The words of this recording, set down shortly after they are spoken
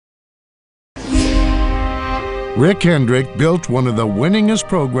Rick Hendrick built one of the winningest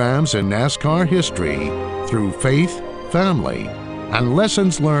programs in NASCAR history through faith, family, and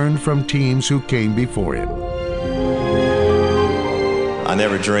lessons learned from teams who came before him. I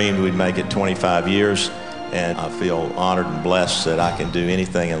never dreamed we'd make it 25 years, and I feel honored and blessed that I can do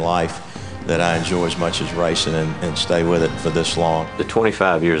anything in life that I enjoy as much as racing and stay with it for this long. The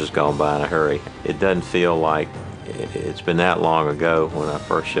 25 years has gone by in a hurry. It doesn't feel like it's been that long ago when I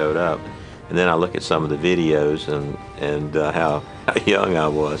first showed up. And then I look at some of the videos and how young I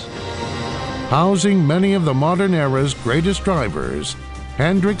was. Housing many of the modern era's greatest drivers,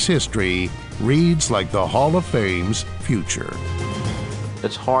 Hendrick's history reads like the Hall of Fame's future.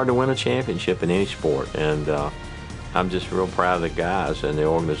 It's hard to win a championship in any sport, and I'm just real proud of the guys and the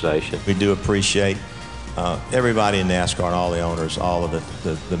organization. We do appreciate everybody in NASCAR and all the owners, all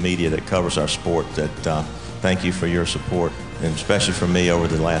of the media that covers our sport. That thank you for your support, and especially for me over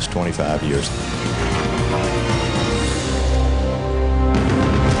the last 25 years.